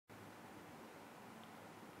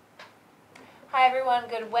Hi everyone,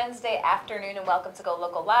 good Wednesday afternoon and welcome to Go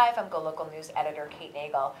Local Live. I'm Go Local News Editor Kate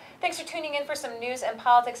Nagel. Thanks for tuning in for some news and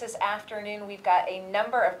politics this afternoon. We've got a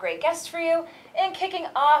number of great guests for you. And kicking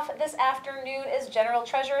off this afternoon is General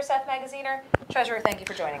Treasurer Seth Magaziner. Treasurer, thank you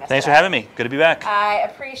for joining us Thanks today. for having me. Good to be back. I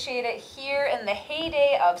appreciate it. Here in the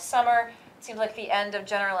heyday of summer, it seems like the end of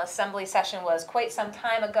General Assembly session was quite some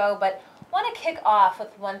time ago, but I want to kick off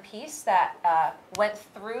with one piece that went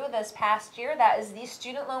through this past year. That is the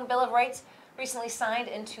Student Loan Bill of Rights, recently signed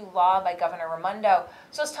into law by Governor Raimondo.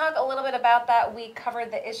 So let's talk a little bit about that. We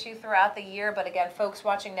covered the issue throughout the year, but again, folks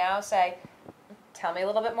watching now say, tell me a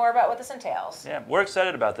little bit more about what this entails. Yeah, we're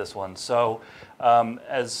excited about this one. So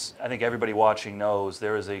as I think everybody watching knows,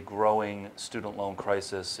 there is a growing student loan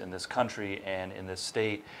crisis in this country and in this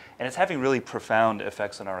state, and it's having really profound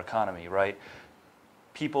effects on our economy, right?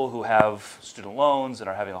 People who have student loans and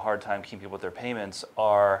are having a hard time keeping up with their payments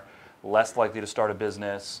are less likely to start a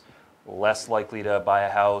business, less likely to buy a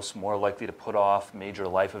house, more likely to put off major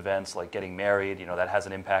life events like getting married. You know, that has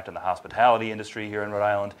an impact on the hospitality industry here in Rhode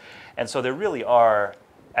Island. And so there really are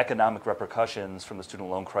economic repercussions from the student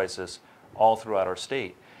loan crisis all throughout our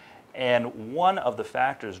state. And one of the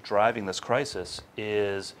factors driving this crisis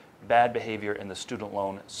is bad behavior in the student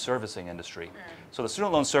loan servicing industry. So the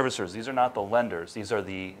student loan servicers, these are not the lenders, these are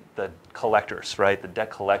the collectors, right? The debt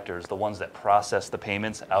collectors, the ones that process the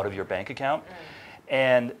payments out of your bank account.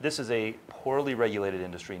 And this is a poorly regulated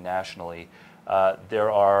industry nationally. There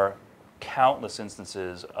are countless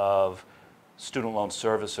instances of student loan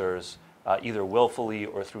servicers, either willfully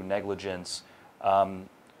or through negligence,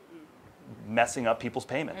 messing up people's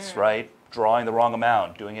payments, right? Drawing the wrong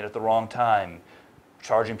amount, doing it at the wrong time,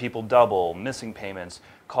 charging people double, missing payments,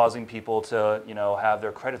 causing people to, have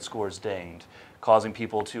their credit scores dinged, causing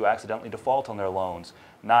people to accidentally default on their loans,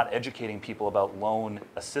 not educating people about loan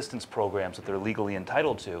assistance programs that they're legally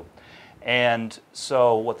entitled to. And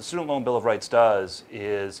so what the Student Loan Bill of Rights does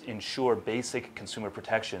is ensure basic consumer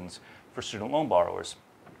protections for student loan borrowers,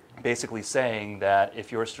 basically saying that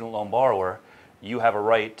if you're a student loan borrower, you have a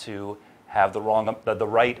right to have the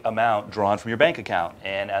right amount drawn from your bank account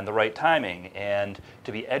and the right timing, and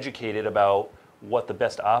to be educated about what the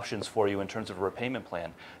best options for you in terms of a repayment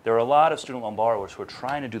plan. There are a lot of student loan borrowers who are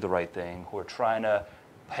trying to do the right thing, who are trying to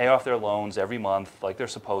pay off their loans every month like they're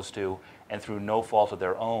supposed to, and through no fault of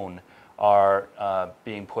their own are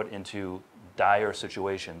being put into dire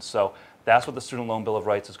situations. So that's what the Student Loan Bill of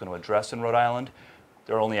Rights is going to address in Rhode Island.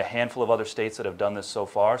 There are only a handful of other states that have done this so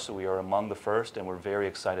far, so we are among the first, and we're very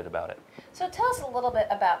excited about it. So tell us a little bit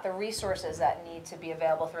about the resources that need to be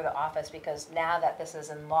available through the office, because now that this is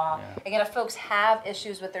in law, again, if folks have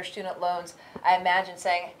issues with their student loans, I imagine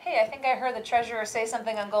saying, hey, I think I heard the treasurer say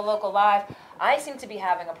something on Go Local Live. I seem to be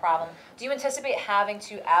having a problem. Do you anticipate having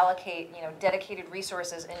to allocate, dedicated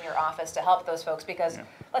resources in your office to help those folks? Because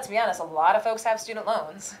let's be honest, a lot of folks have student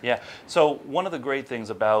loans. Yeah. So one of the great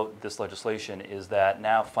things about this legislation is that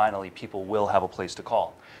now finally people will have a place to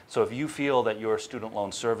call. So if you feel that your student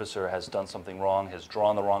loan servicer has done something wrong, has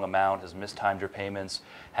drawn the wrong amount, has mistimed your payments,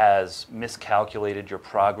 has miscalculated your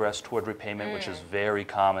progress toward repayment, which is very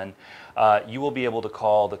common, you will be able to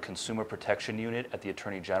call the Consumer Protection Unit at the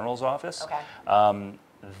Attorney General's office. Okay.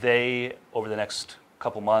 They, over the next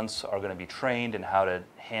couple months, are going to be trained in how to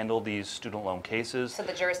handle these student loan cases. So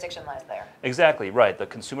the jurisdiction lies there. Exactly, right. The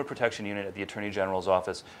Consumer Protection Unit at the Attorney General's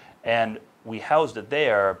office. And we housed it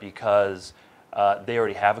there because they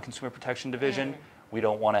already have a Consumer Protection Division. We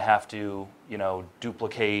don't want to have to,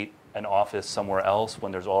 duplicate an office somewhere else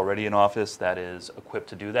when there's already an office that is equipped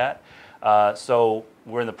to do that. So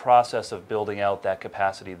we're in the process of building out that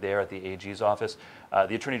capacity there at the AG's office.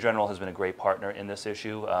 The Attorney General has been a great partner in this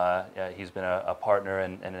issue. He's been a partner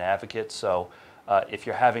and an advocate. So if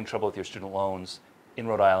you're having trouble with your student loans in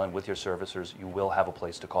Rhode Island with your servicers, you will have a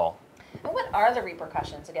place to call. And what are the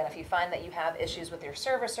repercussions? Again, if you find that you have issues with your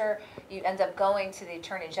servicer, you end up going to the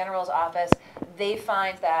Attorney General's office, they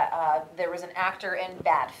find that there was an actor in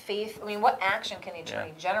bad faith. I mean, what action can the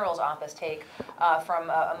Attorney General's office take from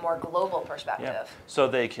a more global perspective? So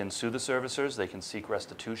they can sue the servicers, they can seek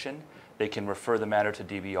restitution, they can refer the matter to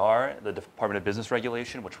DBR, the Department of Business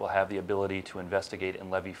Regulation, which will have the ability to investigate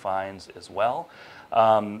and levy fines as well.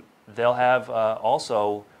 They'll have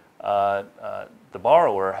also the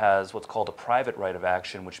borrower has what's called a private right of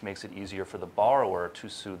action, which makes it easier for the borrower to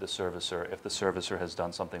sue the servicer if the servicer has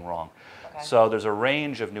done something wrong. Okay. So there's a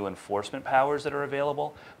range of new enforcement powers that are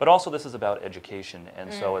available, but also this is about education.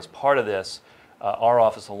 And so as part of this, our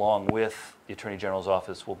office, along with the Attorney General's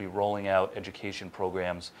office, will be rolling out education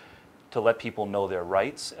programs to let people know their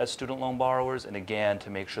rights as student loan borrowers, and again, to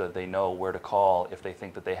make sure that they know where to call if they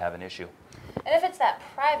think that they have an issue. And if it's that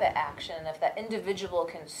private action, if that individual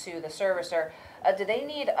can sue the servicer, do they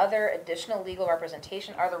need other additional legal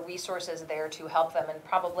representation? Are the resources there to help them? And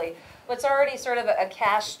probably what's already sort of a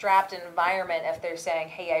cash-strapped environment if they're saying,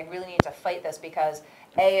 hey, I really need to fight this because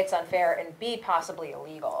A, it's unfair, and B, possibly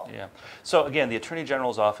illegal. Yeah. So again, the Attorney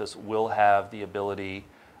General's office will have the ability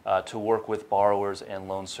to work with borrowers and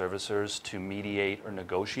loan servicers to mediate or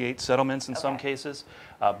negotiate settlements in some cases.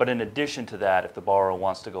 But in addition to that, if the borrower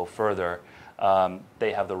wants to go further,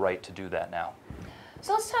 they have the right to do that now.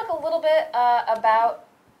 So let's talk a little bit about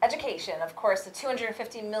education. Of course, the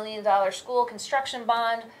 $250 million school construction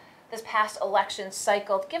bond this past election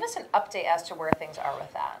cycle. Give us an update as to where things are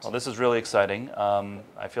with that. Well, this is really exciting.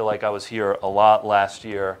 I feel like I was here a lot last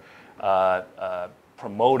year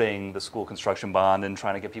promoting the school construction bond and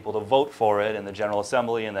trying to get people to vote for it in the General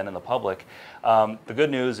Assembly and then in the public. The good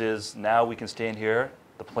news is now we can stand here.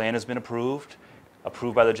 The plan has been approved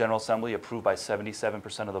by the General Assembly, approved by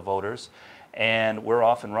 77% of the voters, and we're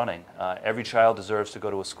off and running. Every child deserves to go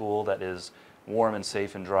to a school that is warm and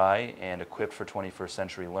safe and dry and equipped for 21st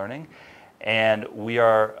century learning. And we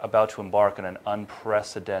are about to embark on an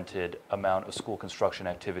unprecedented amount of school construction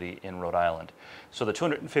activity in Rhode Island. So the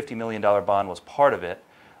 $250 million bond was part of it,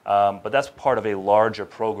 but that's part of a larger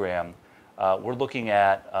program. We're looking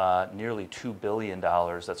at nearly $2 billion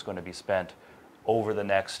that's going to be spent over the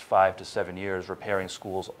next 5 to 7 years repairing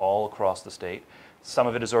schools all across the state. Some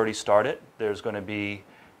of it has already started. There's going to be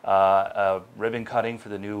a ribbon cutting for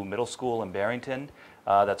the new middle school in Barrington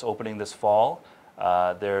that's opening this fall.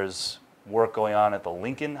 There's work going on at the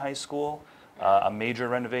Lincoln High School, a major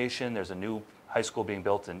renovation. There's a new high school being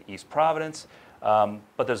built in East Providence,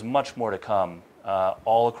 but there's much more to come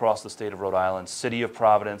all across the state of Rhode Island. City of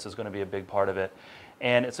Providence is going to be a big part of it,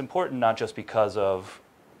 and it's important not just because of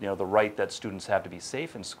the right that students have to be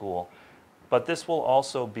safe in school, but this will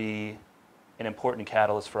also be an important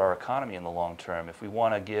catalyst for our economy in the long term. If we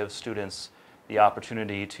want to give students the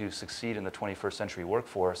opportunity to succeed in the 21st century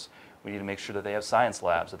workforce, we need to make sure that they have science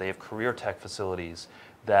labs, that they have career tech facilities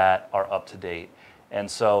that are up to date. And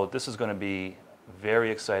so this is going to be very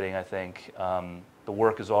exciting, I think. The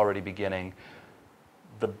work is already beginning.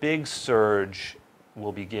 The big surge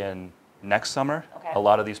will begin next summer. A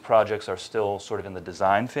lot of these projects are still sort of in the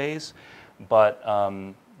design phase, but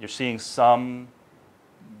you're seeing some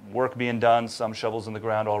work being done, some shovels in the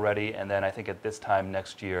ground already, and then I think at this time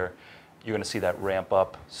next year, you're going to see that ramp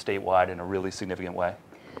up statewide in a really significant way.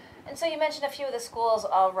 And so you mentioned a few of the schools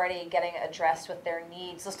already getting addressed with their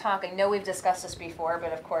needs. Let's talk, I know we've discussed this before,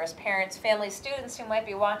 but of course parents, families, students who might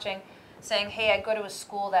be watching saying, hey, I go to a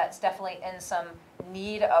school that's definitely in some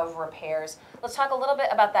need of repairs. Let's talk a little bit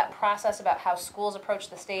about that process, about how schools approach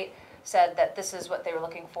the state, said that this is what they were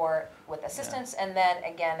looking for with assistance, and then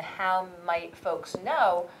again, how might folks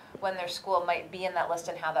know when their school might be in that list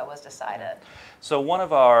and how that was decided? So one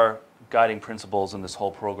of our guiding principles in this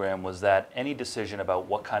whole program was that any decision about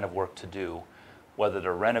what kind of work to do, whether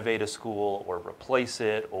to renovate a school or replace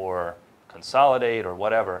it or consolidate or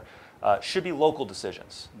whatever, should be local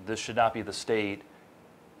decisions. This should not be the state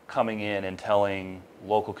coming in and telling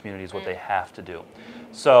local communities what they have to do.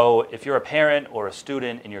 So if you're a parent or a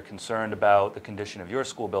student and you're concerned about the condition of your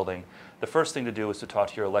school building, the first thing to do is to talk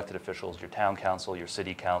to your elected officials, your town council, your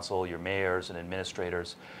city council, your mayors and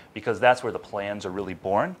administrators, because that's where the plans are really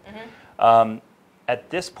born. At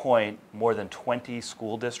this point, more than 20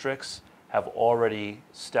 school districts have already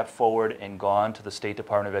stepped forward and gone to the State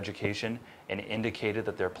Department of Education and indicated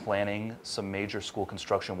that they're planning some major school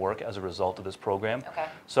construction work as a result of this program.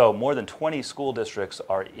 So more than 20 school districts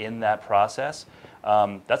are in that process.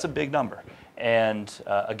 That's a big number. And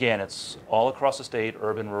again, it's all across the state,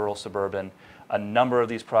 urban, rural, suburban. A number of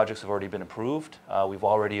these projects have already been approved. We've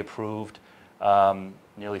already approved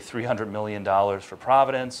nearly $300 million for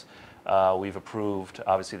Providence. We've approved,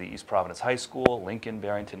 obviously, the East Providence High School, Lincoln,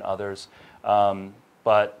 Barrington, others.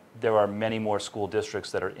 But there are many more school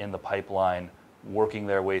districts that are in the pipeline working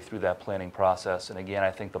their way through that planning process. And again,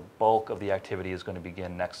 I think the bulk of the activity is going to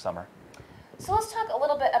begin next summer. So let's talk a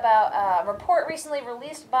little bit about a report recently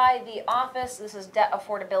released by the office. This is debt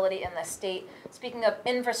affordability in the state. Speaking of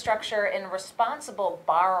infrastructure and responsible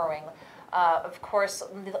borrowing, of course,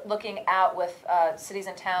 looking out with cities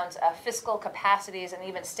and towns' fiscal capacities and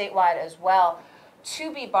even statewide as well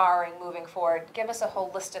to be borrowing moving forward. Give us a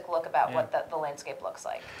holistic look about what the landscape looks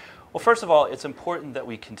like. Well, first of all, it's important that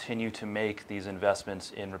we continue to make these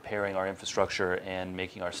investments in repairing our infrastructure and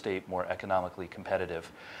making our state more economically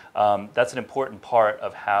competitive. That's an important part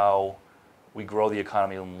of how we grow the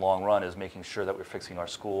economy in the long run is making sure that we're fixing our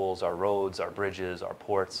schools, our roads, our bridges, our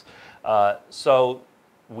ports. So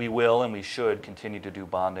we will and we should continue to do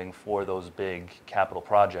bonding for those big capital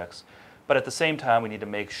projects. But at the same time, we need to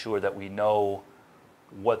make sure that we know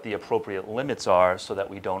what the appropriate limits are so that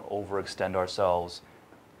we don't overextend ourselves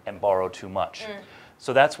and borrow too much.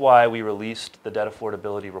 So that's why we released the debt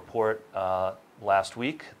affordability report last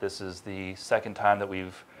week. This is the second time that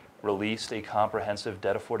we've released a comprehensive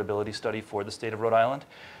debt affordability study for the state of Rhode Island.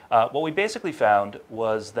 What we basically found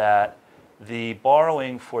was that the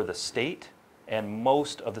borrowing for the state and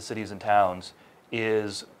most of the cities and towns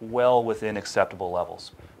is well within acceptable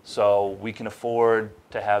levels. So we can afford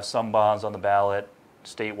to have some bonds on the ballot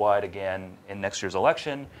statewide again in next year's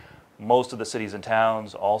election. Most of the cities and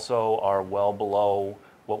towns also are well below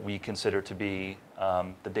what we consider to be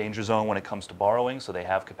the danger zone when it comes to borrowing, so they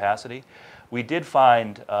have capacity. We did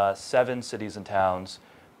find 7 cities and towns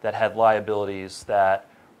that had liabilities that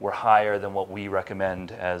were higher than what we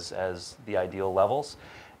recommend as the ideal levels.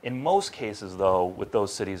 In most cases, though, with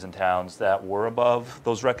those cities and towns that were above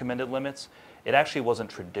those recommended limits, it actually wasn't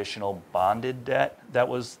traditional bonded debt that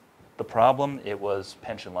was the problem, it was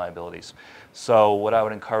pension liabilities. So what I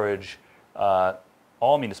would encourage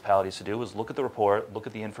all municipalities to do is look at the report, look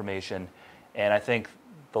at the information, and I think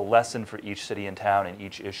the lesson for each city and town and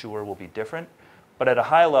each issuer will be different. But at a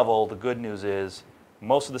high level, the good news is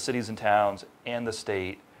most of the cities and towns and the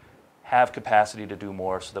state have capacity to do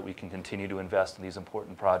more so that we can continue to invest in these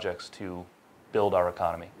important projects to build our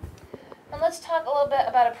economy. And let's talk a little bit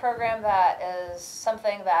about a program that is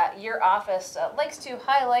something that your office likes to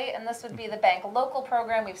highlight, and this would be the GoLocal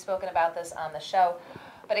program. We've spoken about this on the show.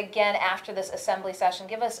 But again, after this assembly session,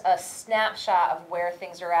 give us a snapshot of where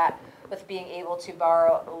things are at with being able to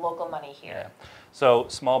borrow local money here. Yeah. So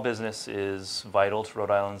small business is vital to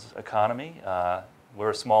Rhode Island's economy.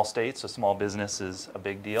 We're a small state, so small business is a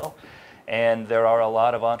big deal. And there are a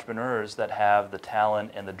lot of entrepreneurs that have the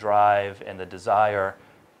talent and the drive and the desire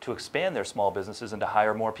to expand their small businesses and to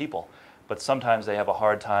hire more people. But sometimes they have a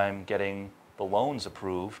hard time getting the loans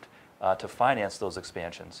approved to finance those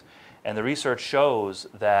expansions. And the research shows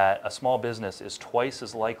that a small business is twice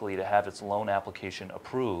as likely to have its loan application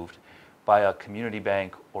approved by a community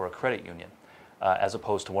bank or a credit union, as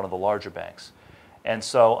opposed to one of the larger banks. And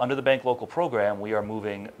so under the GoLocal program, we are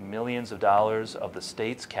moving millions of dollars of the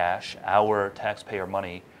state's cash, our taxpayer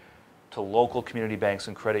money, to local community banks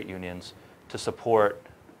and credit unions to support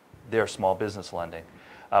their small business lending.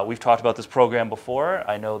 We've talked about this program before.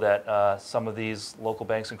 I know that some of these local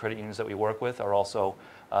banks and credit unions that we work with are also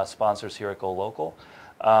sponsors here at GoLocal.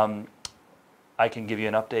 I can give you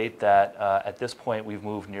an update that at this point we've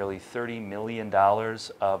moved nearly $30 million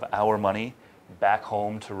of our money back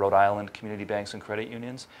home to Rhode Island community banks and credit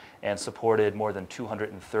unions and supported more than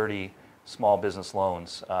 230 small business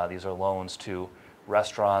loans. These are loans to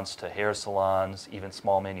restaurants, to hair salons, even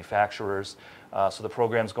small manufacturers. So the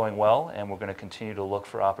program's going well, and we're going to continue to look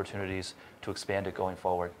for opportunities to expand it going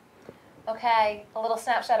forward. Okay, a little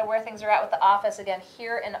snapshot of where things are at with the office. Again,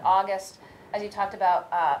 here in August, as you talked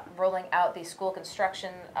about rolling out the school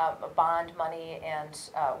construction bond money and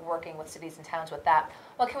working with cities and towns with that.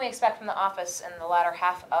 What can we expect from the office in the latter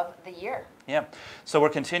half of the year? Yeah, so we're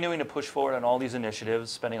continuing to push forward on all these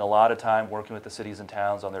initiatives, spending a lot of time working with the cities and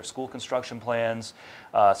towns on their school construction plans,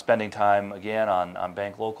 spending time again on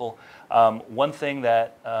GoLocal. One thing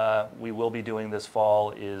that we will be doing this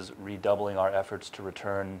fall is redoubling our efforts to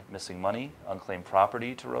return missing money, unclaimed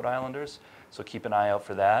property to Rhode Islanders, so keep an eye out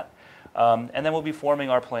for that. And then we'll be forming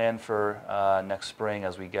our plan for next spring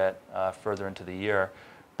as we get further into the year.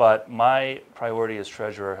 But my priority as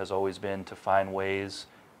treasurer has always been to find ways,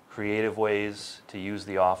 creative ways, to use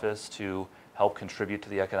the office to help contribute to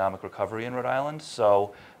the economic recovery in Rhode Island.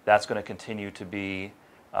 So that's going to continue to be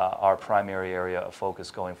our primary area of focus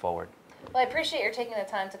going forward. Well, I appreciate your taking the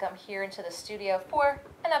time to come here into the studio for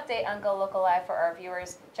an update on GoLocal Live for our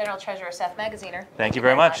viewers. General Treasurer Seth Magaziner. Thank you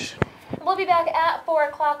very much. We'll be back at 4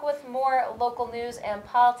 o'clock with more local news and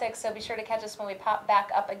politics, so be sure to catch us when we pop back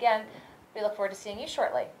up again. We look forward to seeing you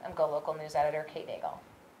shortly. I'm GoLocal News Editor Kate Nagel.